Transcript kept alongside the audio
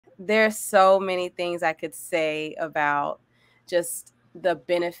there's so many things I could say about just the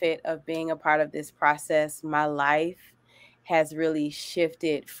benefit of being a part of this process. My life has really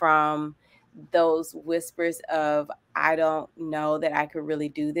shifted from those whispers of, I don't know that I could really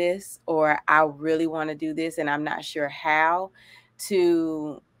do this, or I really want to do this and I'm not sure how,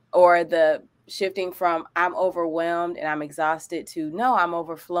 to, or the shifting from I'm overwhelmed and I'm exhausted to no, I'm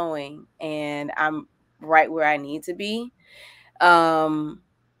overflowing and I'm right where I need to be. Um,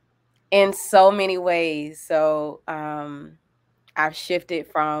 in so many ways. So I've shifted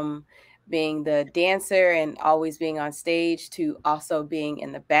from being the dancer and always being on stage to also being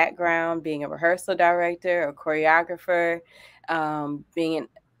in the background, being a rehearsal director, a choreographer, being in,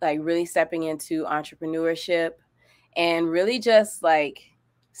 like really stepping into entrepreneurship and really just like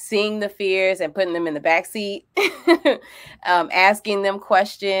seeing the fears and putting them in the back seat, asking them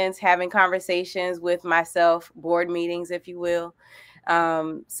questions, having conversations with myself, board meetings, if you will.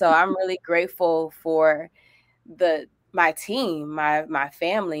 So I'm really grateful for my team, my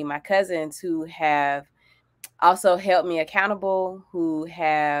family, my cousins who have also held me accountable, who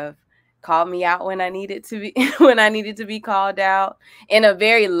have called me out when I needed to be when I needed to be called out in a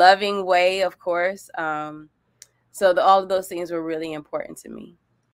very loving way, of course. So all of those things were really important to me.